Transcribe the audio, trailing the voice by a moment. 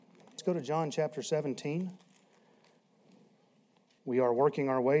Let's go to John chapter 17. We are working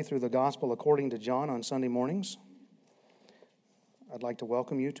our way through the Gospel according to John on Sunday mornings. I'd like to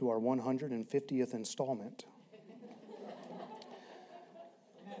welcome you to our 150th installment.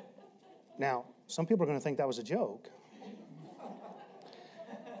 Now, some people are going to think that was a joke.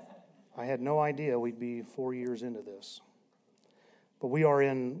 I had no idea we'd be 4 years into this. But we are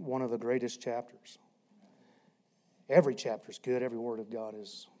in one of the greatest chapters. Every chapter is good. Every word of God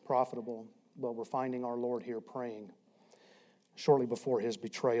is profitable. But we're finding our Lord here praying shortly before his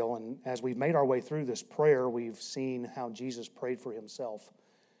betrayal. And as we've made our way through this prayer, we've seen how Jesus prayed for himself.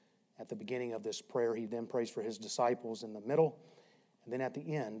 At the beginning of this prayer, he then prays for his disciples in the middle. And then at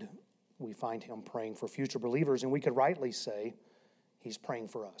the end, we find him praying for future believers. And we could rightly say he's praying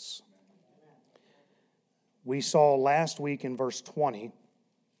for us. We saw last week in verse 20,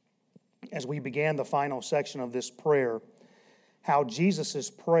 as we began the final section of this prayer, how Jesus'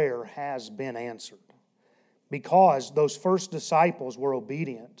 prayer has been answered. Because those first disciples were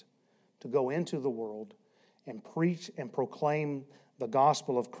obedient to go into the world and preach and proclaim the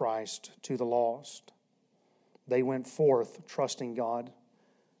gospel of Christ to the lost. They went forth trusting God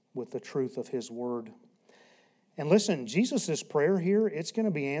with the truth of his word. And listen, Jesus' prayer here, it's going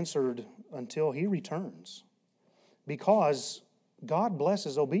to be answered until he returns. Because God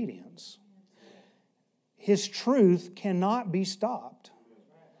blesses obedience. His truth cannot be stopped.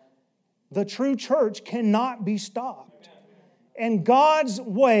 The true church cannot be stopped. And God's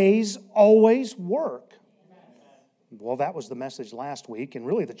ways always work. Well, that was the message last week, and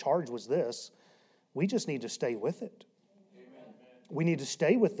really the charge was this. We just need to stay with it. We need to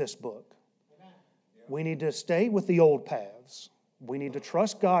stay with this book. We need to stay with the old paths. We need to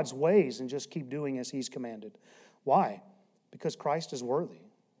trust God's ways and just keep doing as he's commanded. Why? Because Christ is worthy.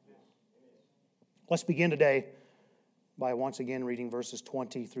 Let's begin today by once again reading verses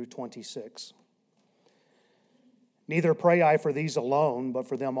 20 through 26. Neither pray I for these alone, but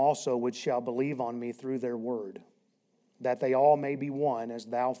for them also which shall believe on me through their word, that they all may be one, as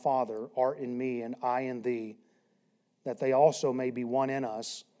thou, Father, art in me, and I in thee, that they also may be one in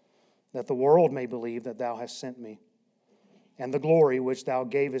us, that the world may believe that thou hast sent me. And the glory which thou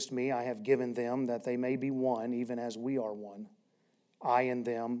gavest me I have given them, that they may be one, even as we are one. I in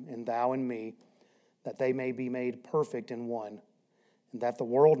them, and thou in me, that they may be made perfect in one, and that the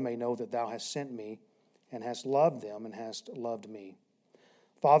world may know that thou hast sent me, and hast loved them, and hast loved me.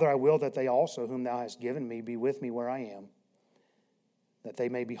 Father, I will that they also, whom thou hast given me, be with me where I am, that they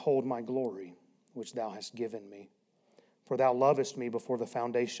may behold my glory, which thou hast given me. For thou lovest me before the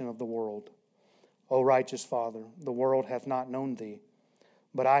foundation of the world. O righteous Father, the world hath not known thee,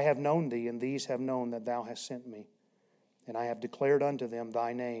 but I have known thee, and these have known that thou hast sent me. And I have declared unto them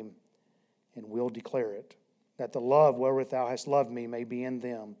thy name, and will declare it, that the love wherewith thou hast loved me may be in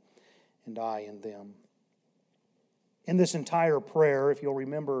them, and I in them. In this entire prayer, if you'll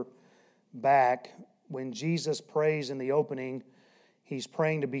remember back, when Jesus prays in the opening, he's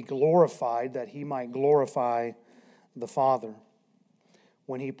praying to be glorified, that he might glorify the Father.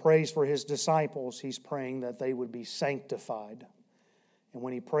 When he prays for his disciples, he's praying that they would be sanctified. And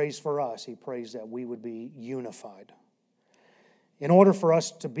when he prays for us, he prays that we would be unified. In order for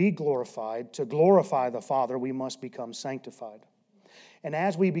us to be glorified, to glorify the Father, we must become sanctified. And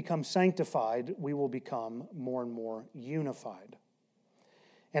as we become sanctified, we will become more and more unified.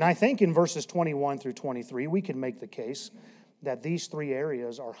 And I think in verses 21 through 23, we can make the case that these three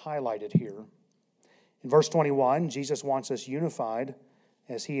areas are highlighted here. In verse 21, Jesus wants us unified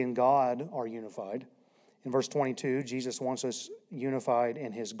as he and God are unified. In verse 22, Jesus wants us unified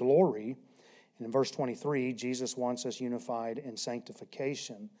in his glory. And in verse 23, Jesus wants us unified in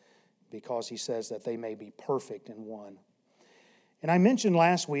sanctification because he says that they may be perfect in one. And I mentioned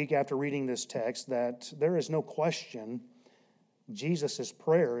last week after reading this text that there is no question Jesus'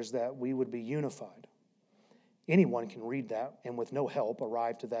 prayer is that we would be unified. Anyone can read that and with no help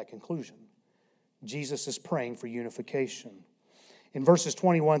arrive to that conclusion. Jesus is praying for unification. In verses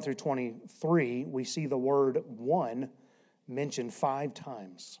 21 through 23, we see the word one mentioned 5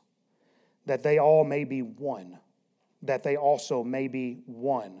 times. That they all may be one. That they also may be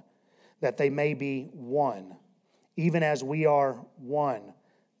one. That they may be one. Even as we are one.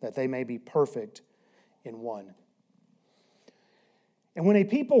 That they may be perfect in one. And when a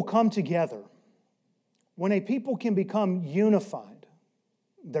people come together, when a people can become unified,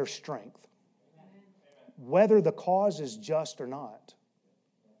 their strength. Whether the cause is just or not.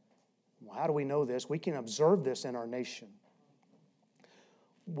 Well, how do we know this? We can observe this in our nation.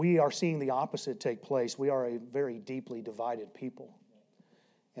 We are seeing the opposite take place. We are a very deeply divided people.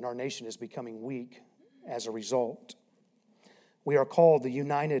 And our nation is becoming weak as a result. We are called the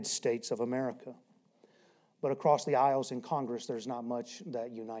United States of America. But across the aisles in Congress, there's not much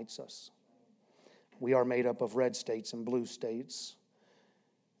that unites us. We are made up of red states and blue states.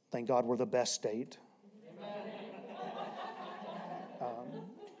 Thank God we're the best state.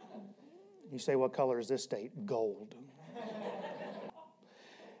 You say, what color is this state? Gold.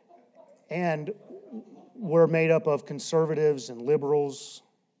 And we're made up of conservatives and liberals.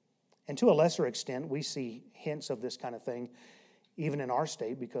 And to a lesser extent, we see hints of this kind of thing even in our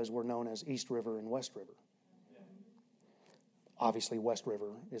state because we're known as East River and West River. Obviously, West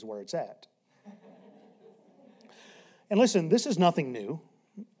River is where it's at. And listen, this is nothing new.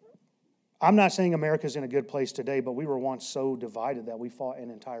 I'm not saying America's in a good place today, but we were once so divided that we fought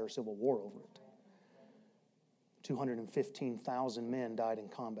an entire civil war over it. 215,000 men died in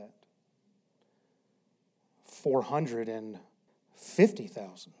combat.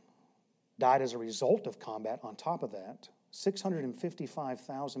 450,000 died as a result of combat. On top of that,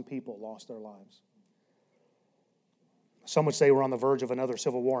 655,000 people lost their lives. Some would say we're on the verge of another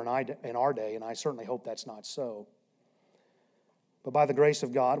civil war in our day, and I certainly hope that's not so. But by the grace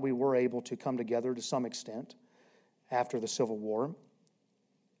of God, we were able to come together to some extent after the Civil War.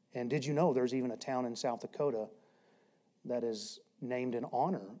 And did you know there's even a town in South Dakota that is named in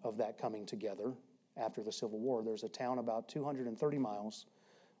honor of that coming together after the Civil War? There's a town about 230 miles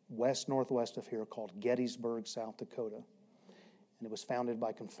west-northwest of here called Gettysburg, South Dakota. And it was founded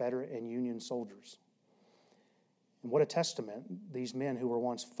by Confederate and Union soldiers. And what a testament. These men who were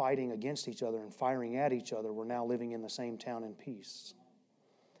once fighting against each other and firing at each other were now living in the same town in peace.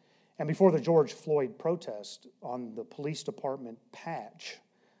 And before the George Floyd protest, on the police department patch,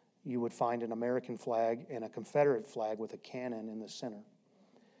 you would find an American flag and a Confederate flag with a cannon in the center,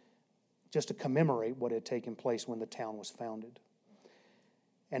 just to commemorate what had taken place when the town was founded.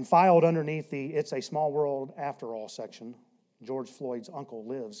 And filed underneath the "It's a Small World After All" section, George Floyd's uncle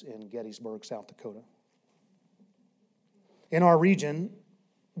lives in Gettysburg, South Dakota. In our region,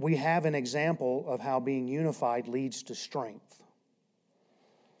 we have an example of how being unified leads to strength.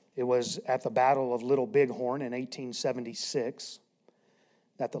 It was at the Battle of Little Bighorn in 1876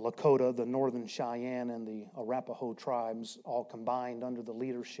 that the Lakota, the Northern Cheyenne, and the Arapaho tribes all combined under the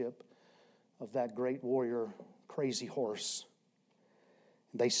leadership of that great warrior, Crazy Horse.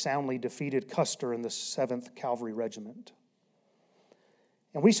 They soundly defeated Custer in the 7th Cavalry Regiment.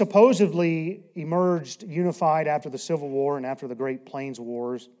 And we supposedly emerged unified after the Civil War and after the Great Plains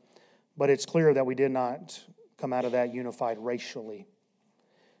Wars, but it's clear that we did not come out of that unified racially.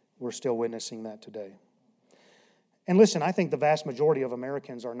 We're still witnessing that today. And listen, I think the vast majority of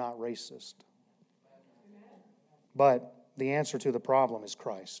Americans are not racist. But the answer to the problem is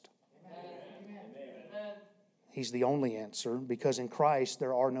Christ. He's the only answer, because in Christ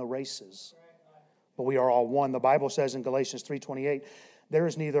there are no races, but we are all one. The Bible says in Galatians 3:28, there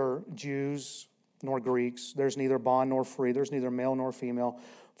is neither Jews nor Greeks, there's neither bond nor free, there's neither male nor female,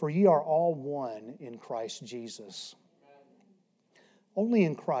 for ye are all one in Christ Jesus. Only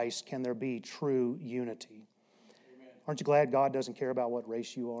in Christ can there be true unity. Aren't you glad God doesn't care about what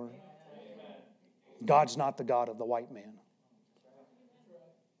race you are? God's not the God of the white man.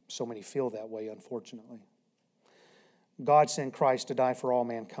 So many feel that way, unfortunately. God sent Christ to die for all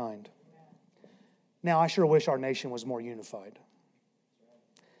mankind. Now, I sure wish our nation was more unified.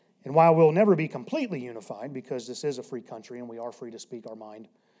 And while we'll never be completely unified, because this is a free country and we are free to speak our mind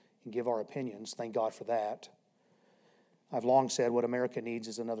and give our opinions, thank God for that, I've long said what America needs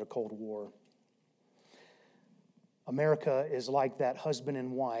is another Cold War. America is like that husband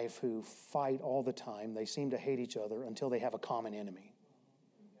and wife who fight all the time. They seem to hate each other until they have a common enemy.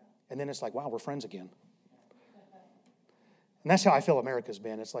 And then it's like, wow, we're friends again. And that's how I feel America's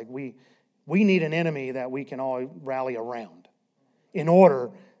been. It's like we need an enemy that we can all rally around in order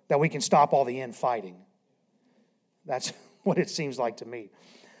that we can stop all the infighting. That's what it seems like to me.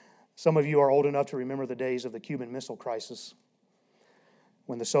 Some of you are old enough to remember the days of the Cuban Missile Crisis,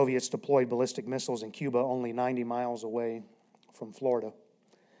 when the Soviets deployed ballistic missiles in Cuba only 90 miles away from Florida.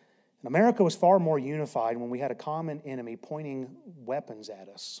 And America was far more unified when we had a common enemy pointing weapons at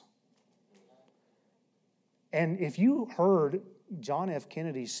us. And if you heard John F.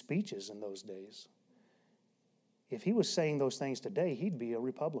 Kennedy's speeches in those days, if he was saying those things today, he'd be a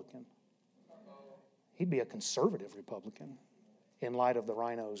Republican. He'd be a conservative Republican in light of the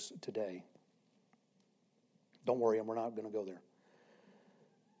rhinos today. Don't worry, we're not going to go there.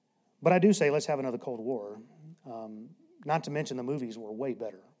 But I do say let's have another Cold War. Not to mention the movies were way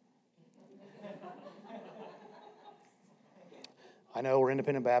better. I know we're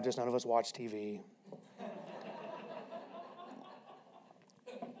independent Baptists, none of us watch TV.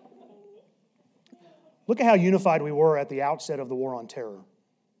 Look at how unified we were at the outset of the war on terror.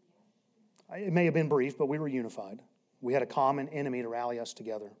 It may have been brief, but we were unified. We had a common enemy to rally us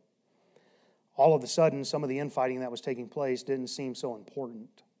together. All of a sudden, some of the infighting that was taking place didn't seem so important.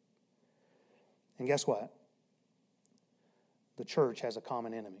 And guess what? The church has a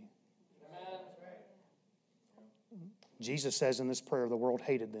common enemy. Jesus says in this prayer, the world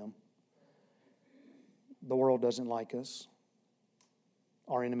hated them. The world doesn't like us.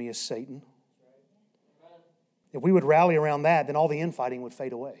 Our enemy is Satan. If we would rally around that, then all the infighting would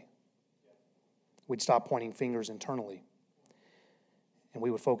fade away. We'd stop pointing fingers internally. And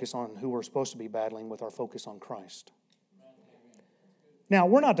we would focus on who we're supposed to be battling with our focus on Christ. Now,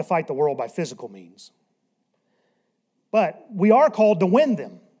 we're not to fight the world by physical means. But we are called to win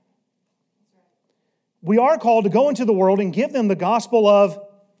them. We are called to go into the world and give them the gospel of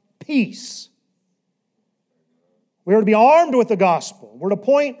peace. We are to be armed with the gospel. We're to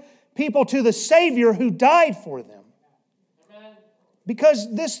point people to the Savior who died for them. Amen.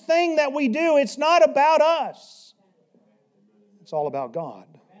 Because this thing that we do, it's not about us. It's all about God.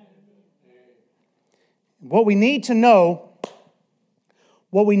 What we need to know,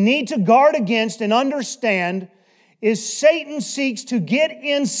 what we need to guard against and understand is Satan seeks to get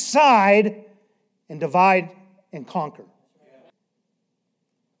inside and divide and conquer.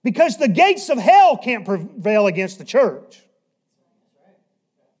 Because the gates of hell can't prevail against the church.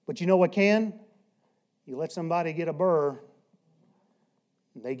 But you know what can? You let somebody get a burr,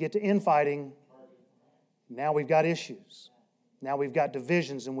 they get to infighting. Now we've got issues. Now we've got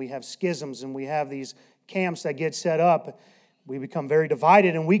divisions and we have schisms and we have these camps that get set up. We become very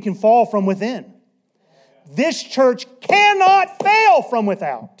divided and we can fall from within. This church cannot fail from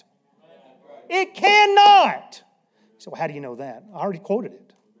without. It cannot. So how do you know that? I already quoted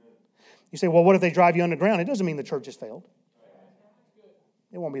it. You say, well, what if they drive you underground? It doesn't mean the church has failed.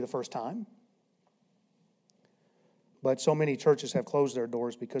 It won't be the first time. But so many churches have closed their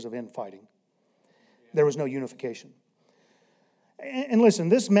doors because of infighting. There was no unification. And listen,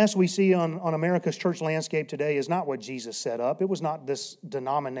 this mess we see on America's church landscape today is not what Jesus set up. It was not this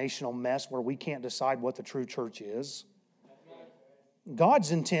denominational mess where we can't decide what the true church is.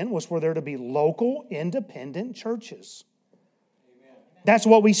 God's intent was for there to be local, independent churches. That's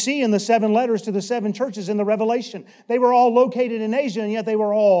what we see in the 7 letters to the 7 churches in the Revelation. They were all located in Asia, and yet they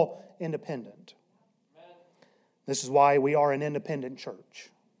were all independent. This is why we are an independent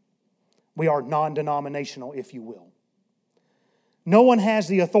church. We are non-denominational, if you will. No one has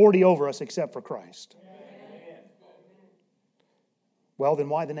the authority over us except for Christ. Well, then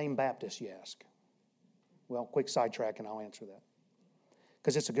why the name Baptist, you ask? Well, quick sidetrack and I'll answer that.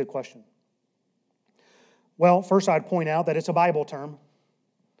 Because it's a good question. Well, first I'd point out that it's a Bible term.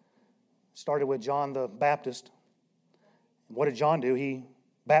 Started with John the Baptist. What did John do? He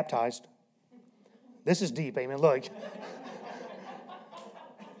baptized. This is deep, amen. Look.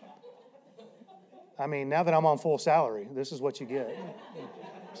 I mean, now that I'm on full salary, this is what you get.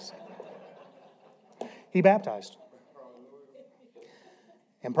 He baptized.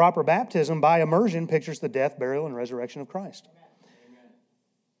 And proper baptism by immersion pictures the death, burial, and resurrection of Christ.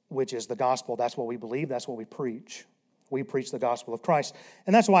 Which is the gospel. That's what we believe. That's what we preach. We preach the gospel of Christ.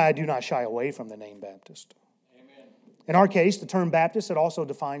 And that's why I do not shy away from the name Baptist. Amen. In our case, the term Baptist, it also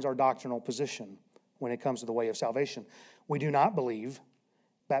defines our doctrinal position when it comes to the way of salvation. We do not believe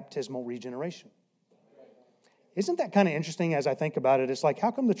baptismal regeneration. Isn't that kind of interesting as I think about it? It's like,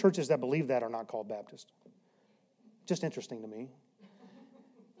 how come the churches that believe that are not called Baptist? Just interesting to me.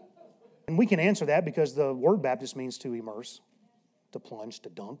 And we can answer that because the word Baptist means to immerse, to plunge, to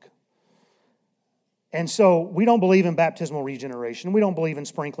dunk. And so we don't believe in baptismal regeneration. We don't believe in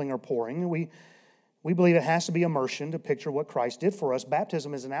sprinkling or pouring. We believe it has to be immersion to picture what Christ did for us.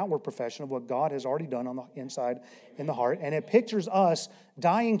 Baptism is an outward profession of what God has already done on the inside in the heart. And it pictures us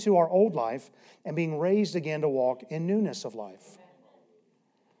dying to our old life and being raised again to walk in newness of life.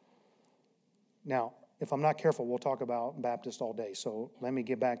 Now, if I'm not careful, we'll talk about Baptist all day. So let me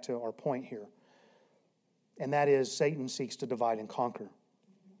get back to our point here. And that is Satan seeks to divide and conquer.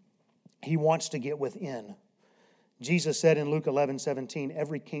 He wants to get within. Jesus said in Luke 11:17,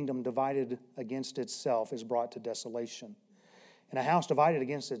 every kingdom divided against itself is brought to desolation. And a house divided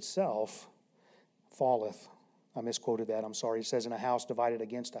against itself falleth. I misquoted that, I'm sorry. It says, in a house divided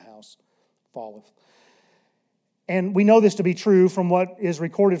against a house falleth. And we know this to be true from what is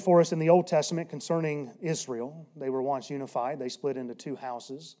recorded for us in the Old Testament concerning Israel. They were once unified. They split into 2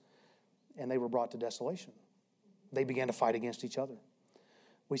 houses, and they were brought to desolation. They began to fight against each other.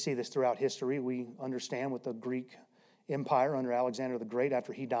 We see this throughout history. We understand with the Greek Empire under Alexander the Great,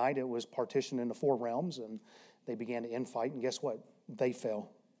 after he died, it was partitioned into 4 realms, and they began to infight, and guess what? They fell.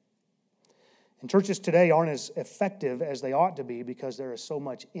 And churches today aren't as effective as they ought to be because there is so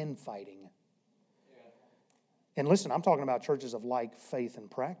much infighting. And listen, I'm talking about churches of like faith and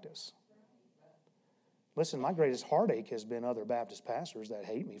practice. Listen, my greatest heartache has been other Baptist pastors that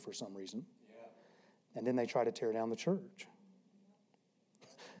hate me for some reason. And then they try to tear down the church.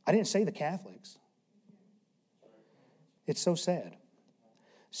 I didn't say the Catholics. It's so sad.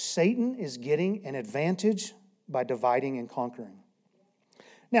 Satan is getting an advantage by dividing and conquering.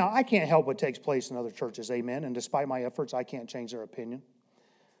 Now, I can't help what takes place in other churches, amen, and despite my efforts, I can't change their opinion.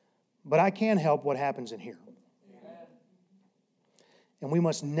 But I can help what happens in here. And we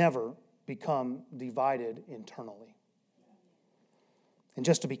must never become divided internally. And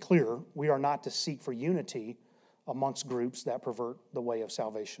just to be clear, we are not to seek for unity amongst groups that pervert the way of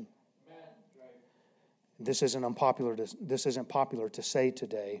salvation. This isn't popular to say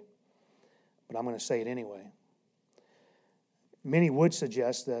today, but I'm going to say it anyway. Many would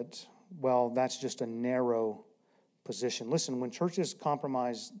suggest that, well, that's just a narrow position. Listen, when churches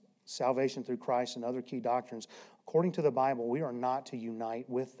compromise salvation through Christ and other key doctrines, according to the Bible, we are not to unite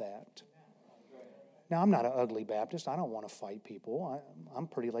with that. Now, I'm not an ugly Baptist. I don't want to fight people. I'm a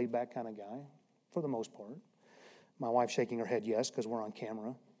pretty laid-back kind of guy, for the most part. My wife's shaking her head yes, because we're on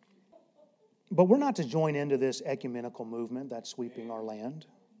camera. But we're not to join into this ecumenical movement that's sweeping our land.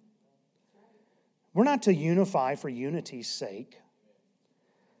 We're not to unify for unity's sake.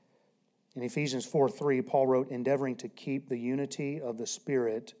 In Ephesians 4:3, Paul wrote, endeavoring to keep the unity of the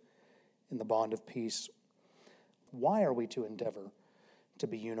Spirit in the bond of peace. Why are we to endeavor to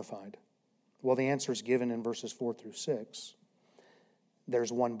be unified? Well, the answer is given in verses 4 through 6.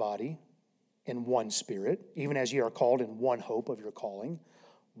 There's one body and one Spirit, even as ye are called in one hope of your calling,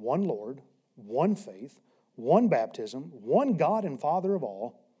 one Lord, one faith, one baptism, one God and Father of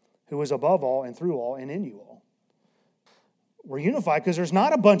all, who is above all and through all and in you all. We're unified because there's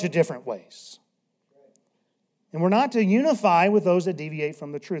not a bunch of different ways. And we're not to unify with those that deviate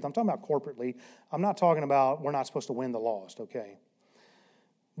from the truth. I'm talking about corporately. I'm not talking about we're not supposed to win the lost, okay?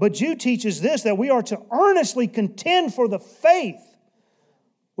 But Jude teaches this, that we are to earnestly contend for the faith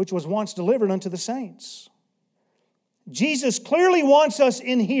which was once delivered unto the saints. Jesus clearly wants us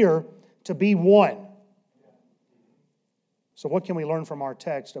in here to be one. So what can we learn from our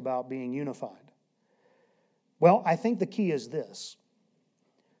text about being unified? Well, I think the key is this.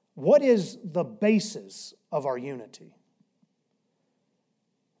 What is the basis of our unity?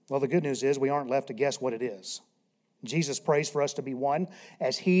 Well, the good news is we aren't left to guess what it is. Jesus prays for us to be one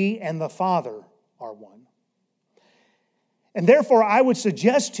as He and the Father are one. And therefore, I would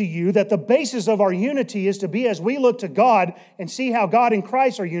suggest to you that the basis of our unity is to be, as we look to God and see how God and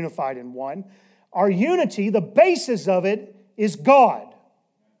Christ are unified in one, our unity, the basis of it is God.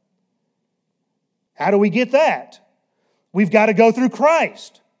 How do we get that? We've got to go through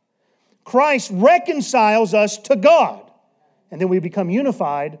Christ. Christ reconciles us to God, and then we become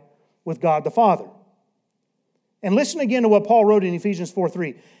unified with God the Father. And listen again to what Paul wrote in Ephesians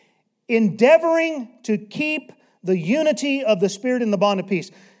 4:3. Endeavoring to keep the unity of the Spirit in the bond of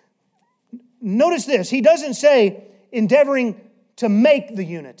peace. Notice this. He doesn't say endeavoring to make the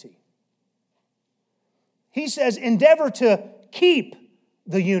unity. He says endeavor to keep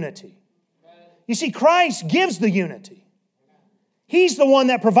the unity. You see, Christ gives the unity. He's the one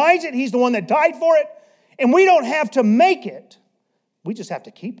that provides it. He's the one that died for it. And we don't have to make it. We just have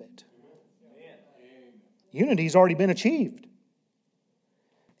to keep it. Unity's already been achieved.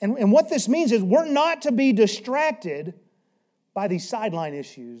 And what this means is we're not to be distracted by these sideline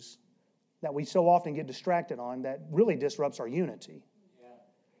issues that we so often get distracted on that really disrupts our unity.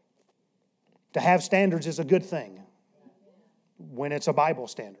 To have standards is a good thing when it's a Bible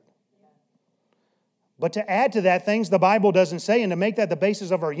standard. But to add to that things the Bible doesn't say, and to make that the basis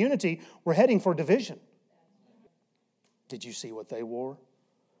of our unity, we're heading for division. Did you see what they wore?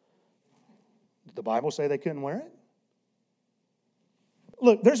 Did the Bible say they couldn't wear it?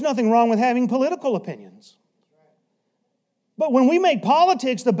 Look, there's nothing wrong with having political opinions. But when we make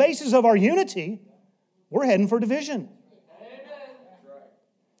politics the basis of our unity, we're heading for division.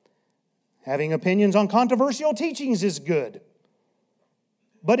 Having opinions on controversial teachings is good.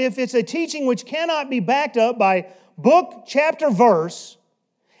 But if it's a teaching which cannot be backed up by book, chapter, verse,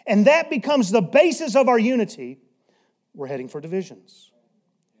 and that becomes the basis of our unity, we're heading for divisions.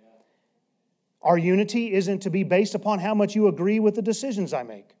 Our unity isn't to be based upon how much you agree with the decisions I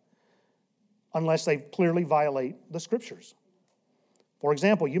make, unless they clearly violate the Scriptures. For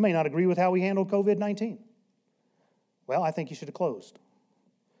example, you may not agree with how we handled COVID-19. Well, I think you should have closed.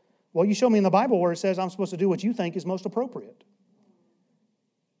 Well, you show me in the Bible where it says I'm supposed to do what you think is most appropriate.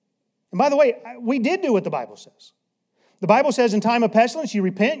 And by the way, we did do what the Bible says. The Bible says in time of pestilence, you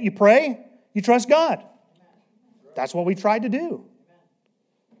repent, you pray, You trust God. That's what we tried to do.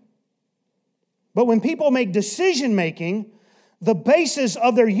 But when people make decision making the basis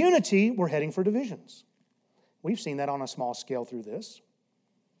of their unity, we're heading for divisions. We've seen that on a small scale through this.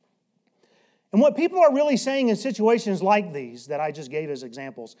 And what people are really saying in situations like these that I just gave as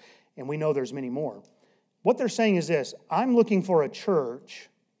examples, and we know there's many more, what they're saying is this: I'm looking for a church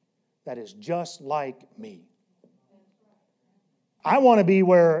that is just like me. I want to be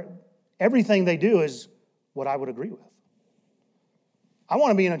where everything they do is what I would agree with. I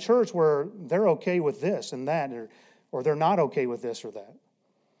want to be in a church where they're okay with this and that, or they're not okay with this or that.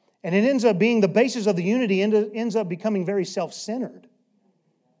 And it ends up being the basis of the unity, ends up becoming very self-centered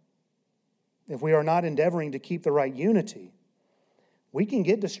if we are not endeavoring to keep the right unity. We can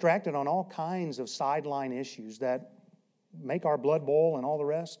get distracted on all kinds of sideline issues that make our blood boil and all the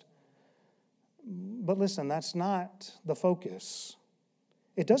rest. But listen, that's not the focus.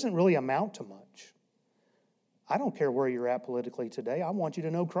 It doesn't really amount to much. I don't care where you're at politically today. I want you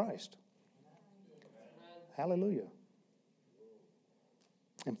to know Christ. Hallelujah.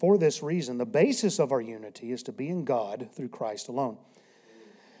 And for this reason, the basis of our unity is to be in God through Christ alone.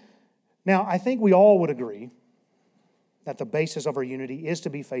 Now, I think we all would agree that the basis of our unity is to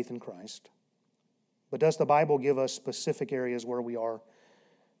be faith in Christ. But does the Bible give us specific areas where we are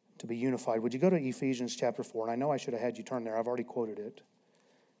to be unified? Would you go to Ephesians chapter 4? And I know I should have had you turn there. I've already quoted it.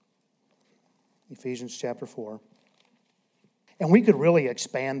 Ephesians chapter 4. And we could really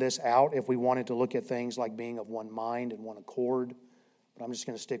expand this out if we wanted to look at things like being of one mind and one accord. But I'm just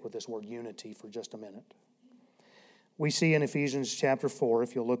going to stick with this word unity for just a minute. We see in Ephesians chapter 4,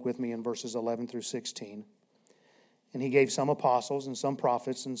 if you'll look with me in verses 11 through 16, and he gave some apostles and some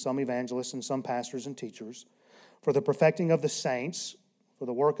prophets and some evangelists and some pastors and teachers for the perfecting of the saints, for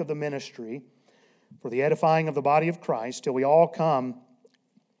the work of the ministry, for the edifying of the body of Christ, till we all come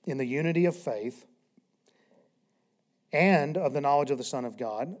in the unity of faith and of the knowledge of the Son of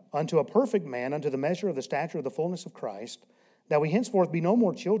God, unto a perfect man, unto the measure of the stature of the fullness of Christ, that we henceforth be no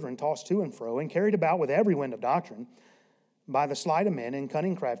more children, tossed to and fro, and carried about with every wind of doctrine, by the sleight of men and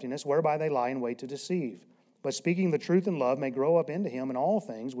cunning craftiness, whereby they lie in wait to deceive. But speaking the truth in love may grow up into him in all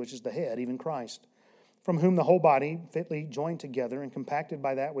things, which is the head, even Christ, from whom the whole body, fitly joined together and compacted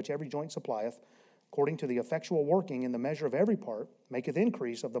by that which every joint supplieth, according to the effectual working in the measure of every part, maketh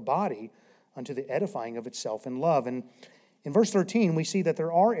increase of the body unto the edifying of itself in love. And in verse 13, we see that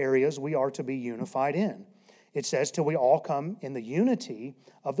there are areas we are to be unified in. It says, till we all come in the unity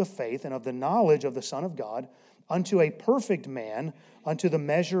of the faith and of the knowledge of the Son of God, unto a perfect man, unto the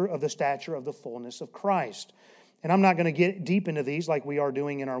measure of the stature of the fullness of Christ. And I'm not going to get deep into these like we are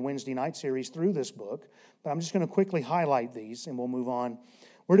doing in our Wednesday night series through this book, but I'm just going to quickly highlight these and we'll move on.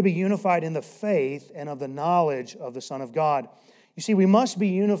 We're to be unified in the faith and of the knowledge of the Son of God. You see, we must be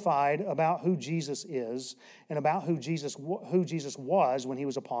unified about who Jesus is and about who Jesus was when he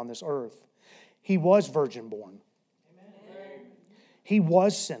was upon this earth. He was virgin born. Amen. He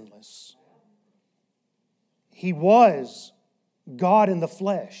was sinless. He was God in the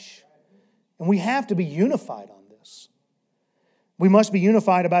flesh. And we have to be unified on this. We must be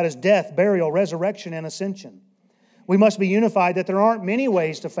unified about his death, burial, resurrection, and ascension. We must be unified that there aren't many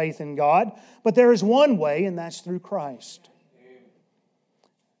ways to faith in God, but there is one way, and that's through Christ.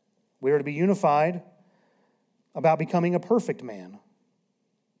 We are to be unified about becoming a perfect man.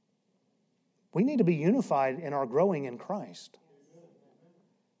 We need to be unified in our growing in Christ.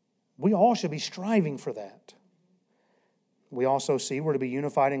 We all should be striving for that. We also see we're to be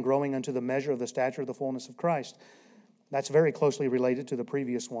unified in growing unto the measure of the stature of the fullness of Christ. That's very closely related to the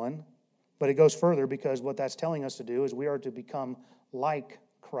previous one. But it goes further because what that's telling us to do is we are to become like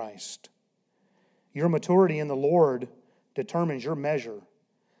Christ. Your maturity in the Lord determines your measure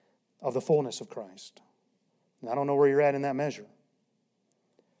of the fullness of Christ. And I don't know where you're at in that measure.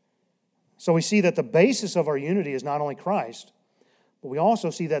 So we see that the basis of our unity is not only Christ, but we also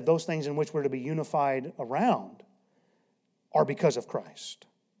see that those things in which we're to be unified around are because of Christ.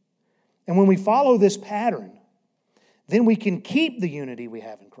 And when we follow this pattern, then we can keep the unity we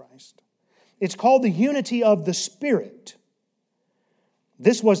have in Christ. It's called the unity of the Spirit.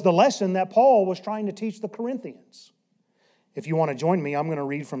 This was the lesson that Paul was trying to teach the Corinthians. If you want to join me, I'm going to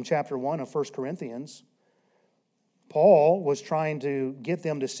read from chapter 1 of 1 Corinthians. Paul was trying to get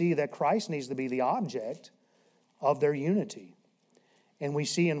them to see that Christ needs to be the object of their unity. And we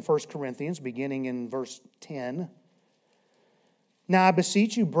see in 1 Corinthians, beginning in verse 10, now I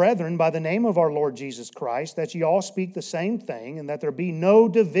beseech you, brethren, by the name of our Lord Jesus Christ, that ye all speak the same thing, and that there be no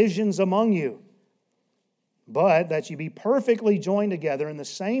divisions among you, but that ye be perfectly joined together in the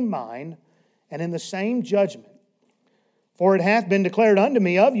same mind and in the same judgment. For it hath been declared unto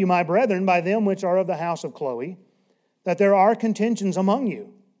me of you, my brethren, by them which are of the house of Chloe, that there are contentions among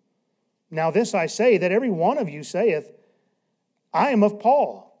you. Now this I say, that every one of you saith, I am of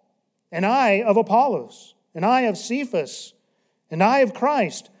Paul, and I of Apollos, and I of Cephas, and I of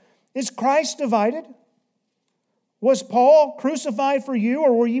Christ. Is Christ divided? Was Paul crucified for you,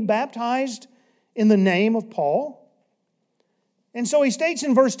 or were ye baptized in the name of Paul? And so he states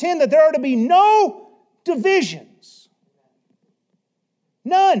in verse 10 that there are to be no divisions.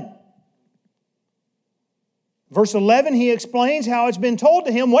 None. Verse 11, he explains how it's been told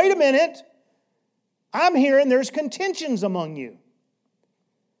to him, wait a minute, I'm hearing there's contentions among you.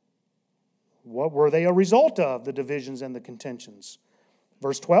 What were they a result of, the divisions and the contentions?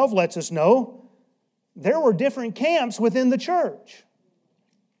 Verse 12 lets us know there were different camps within the church.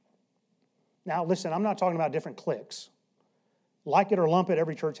 Now listen, I'm not talking about different cliques. Like it or lump it,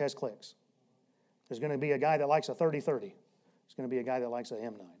 every church has cliques. There's going to be a guy that likes a 30-30. There's going to be a guy that likes a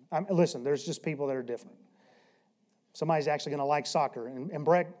M9. Listen, there's just people that are different. Somebody's actually going to like soccer. And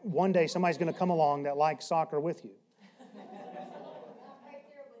Brett, one day somebody's going to come along that likes soccer with you.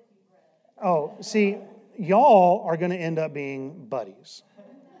 Oh, see, y'all are going to end up being buddies.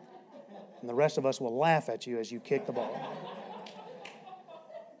 And the rest of us will laugh at you as you kick the ball.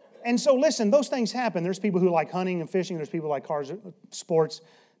 And so listen, those things happen. There's people who like hunting and fishing. There's people who like cars, sports.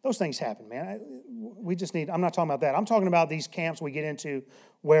 Those things happen, man. I'm not talking about that. I'm talking about these camps we get into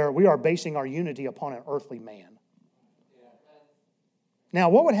where we are basing our unity upon an earthly man. Now,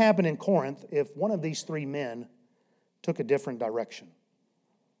 what would happen in Corinth if one of these three men took a different direction?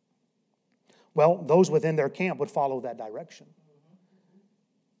 Well, those within their camp would follow that direction.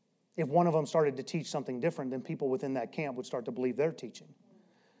 If one of them started to teach something different, then people within that camp would start to believe their teaching.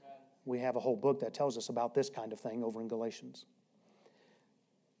 We have a whole book that tells us about this kind of thing over in Galatians.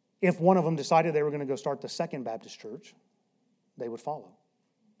 If one of them decided they were going to go start the Second Baptist Church, they would follow.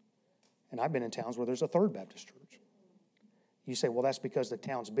 And I've been in towns where there's a Third Baptist Church. You say, well, that's because the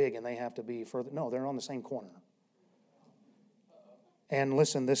town's big and they have to be further. No, they're on the same corner. And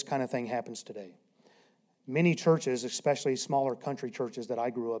listen, this kind of thing happens today. Many churches, especially smaller country churches that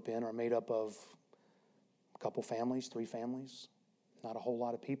I grew up in, are made up of a couple families, 3 families. Not a whole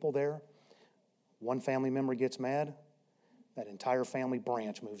lot of people there. One family member gets mad, that entire family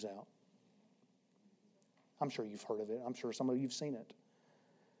branch moves out. I'm sure you've heard of it. I'm sure some of you have seen it.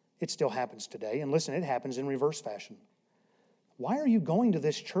 It still happens today. And listen, it happens in reverse fashion. Why are you going to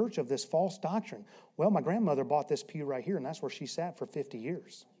this church of this false doctrine? Well, my grandmother bought this pew right here, and that's where she sat for 50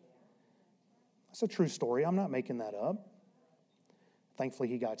 years. That's a true story. I'm not making that up. Thankfully,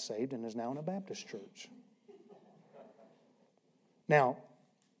 he got saved and is now in a Baptist church. Now,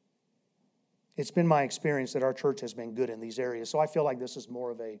 it's been my experience that our church has been good in these areas, so I feel like this is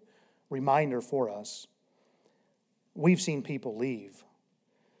more of a reminder for us. We've seen people leave,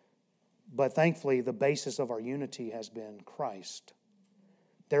 but thankfully the basis of our unity has been Christ.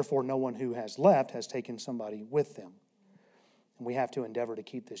 Therefore, no one who has left has taken somebody with them. And we have to endeavor to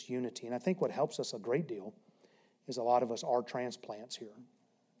keep this unity. And I think what helps us a great deal is a lot of us are transplants here.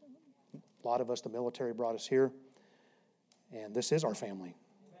 A lot of us, the military brought us here. And this is our family.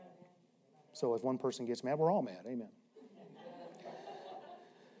 So if one person gets mad, we're all mad. Amen.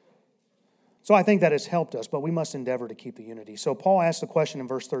 So I think that has helped us, but we must endeavor to keep the unity. So Paul asks the question in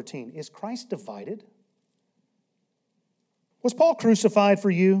verse 13, is Christ divided? Was Paul crucified for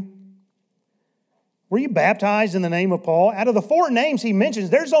you? Were you baptized in the name of Paul? Out of the 4 names he mentions,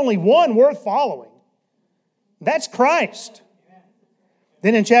 there's only one worth following. That's Christ.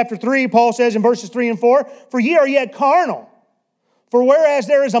 Then in chapter 3, Paul says in verses 3 and 4, for ye are yet carnal. For whereas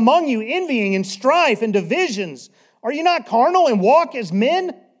there is among you envying and strife and divisions, are you not carnal and walk as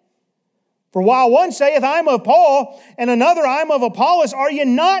men? For while one saith, I am of Paul, and another, I am of Apollos, are you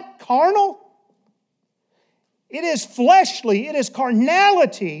not carnal? It is fleshly, it is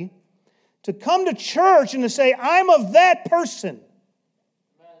carnality to come to church and to say, I'm of that person.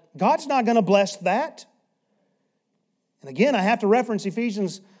 God's not going to bless that. And again, I have to reference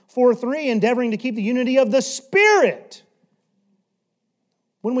Ephesians 4:3, endeavoring to keep the unity of the Spirit.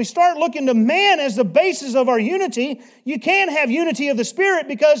 When we start looking to man as the basis of our unity, you can't have unity of the Spirit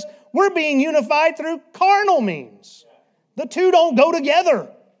because we're being unified through carnal means. The two don't go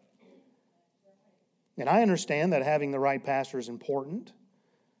together. And I understand that having the right pastor is important.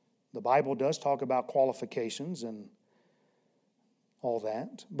 The Bible does talk about qualifications and all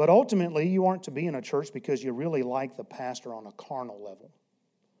that. But ultimately, you aren't to be in a church because you really like the pastor on a carnal level.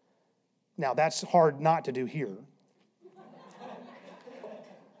 Now, that's hard not to do here.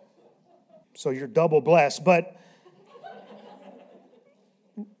 So you're double blessed. But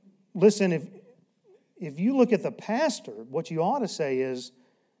listen, if you look at the pastor, what you ought to say is,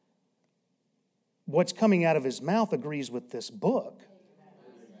 what's coming out of his mouth agrees with this book.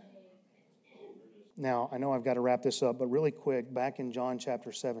 Now, I know I've got to wrap this up, but really quick, back in John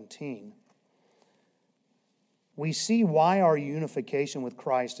chapter 17, we see why our unification with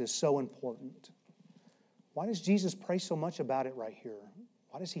Christ is so important. Why does Jesus pray so much about it right here?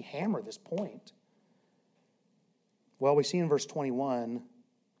 Why does he hammer this point? Well, we see in verse 21,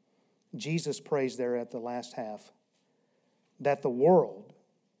 Jesus prays there at the last half, that the world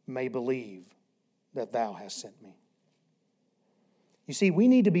may believe that thou hast sent me. You see, we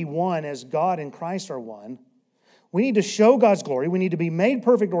need to be one as God and Christ are one. We need to show God's glory. We need to be made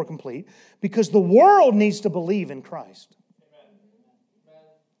perfect or complete because the world needs to believe in Christ. Amen.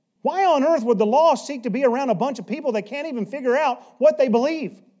 Why on earth would the lost seek to be around a bunch of people that can't even figure out what they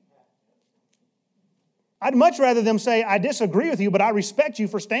believe? I'd much rather them say, I disagree with you, but I respect you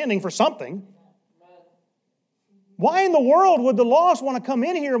for standing for something. Why in the world would the lost want to come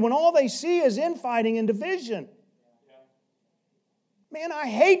in here when all they see is infighting and division? Man, I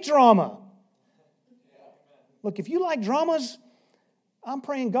hate drama. Look, if you like dramas, I'm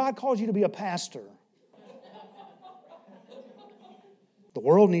praying God calls you to be a pastor. The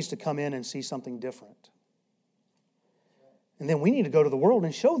world needs to come in and see something different. And then we need to go to the world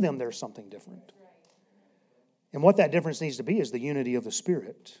and show them there's something different. And what that difference needs to be is the unity of the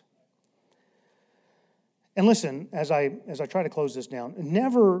Spirit. And listen, as I try to close this down,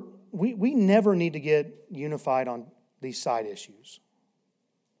 we never need to get unified on these side issues.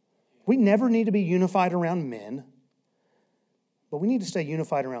 We never need to be unified around men, but we need to stay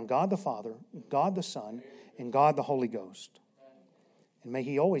unified around God the Father, God the Son, and God the Holy Ghost. And may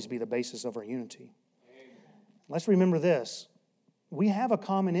He always be the basis of our unity. Let's remember this. We have a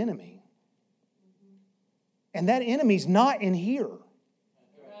common enemy. And that enemy's not in here.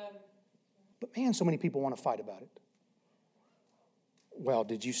 But man, so many people want to fight about it. Well,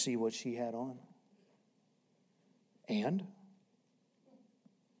 did you see what she had on? And?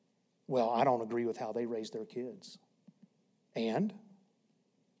 Well, I don't agree with how they raise their kids. And?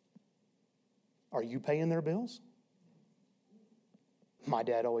 Are you paying their bills? My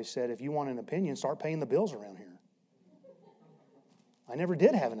dad always said, if you want an opinion, start paying the bills around here. I never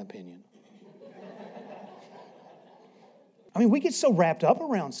did have an opinion. I mean, we get so wrapped up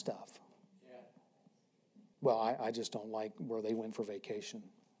around stuff. Well, I just don't like where they went for vacation.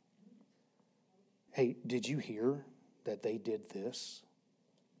 Hey, did you hear that they did this?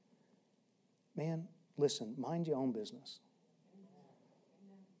 Man, listen, mind your own business.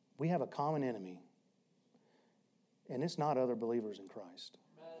 We have a common enemy, and it's not other believers in Christ.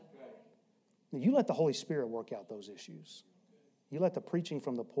 Now, you let the Holy Spirit work out those issues. You let the preaching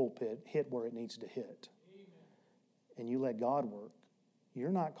from the pulpit hit where it needs to hit. And you let God work. You're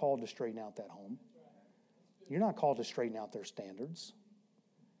not called to straighten out that home. You're not called to straighten out their standards.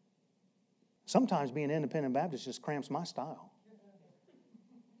 Sometimes being an independent Baptist just cramps my style.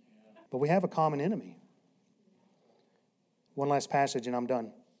 But we have a common enemy. One last passage and I'm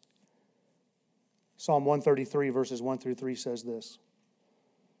done. Psalm 133 verses 1 through 3 says this.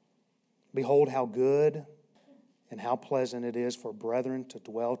 Behold how good and how pleasant it is for brethren to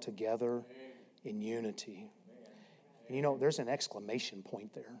dwell together in unity. And you know, there's an exclamation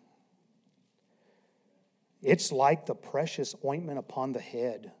point there. It's like the precious ointment upon the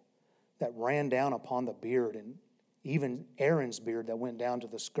head that ran down upon the beard, and even Aaron's beard that went down to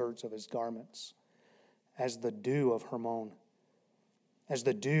the skirts of his garments, as the dew of Hermon, as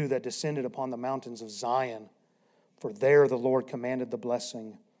the dew that descended upon the mountains of Zion. For there the Lord commanded the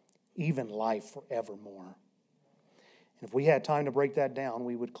blessing, even life forevermore. And if we had time to break that down,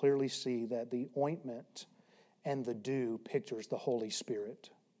 we would clearly see that the ointment and the dew pictures the Holy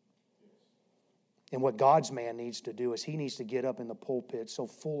Spirit. And what God's man needs to do is he needs to get up in the pulpit so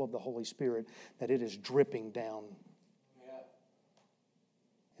full of the Holy Spirit that it is dripping down.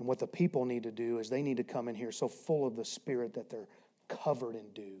 And what the people need to do is they need to come in here so full of the Spirit that they're covered in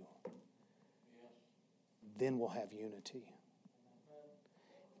dew. Then we'll have unity.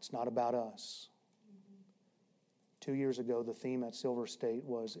 It's not about us. 2 years ago, the theme at Silver State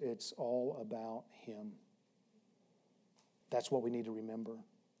was, it's all about Him. That's what we need to remember.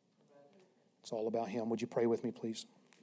 It's all about Him. Would you pray with me, please?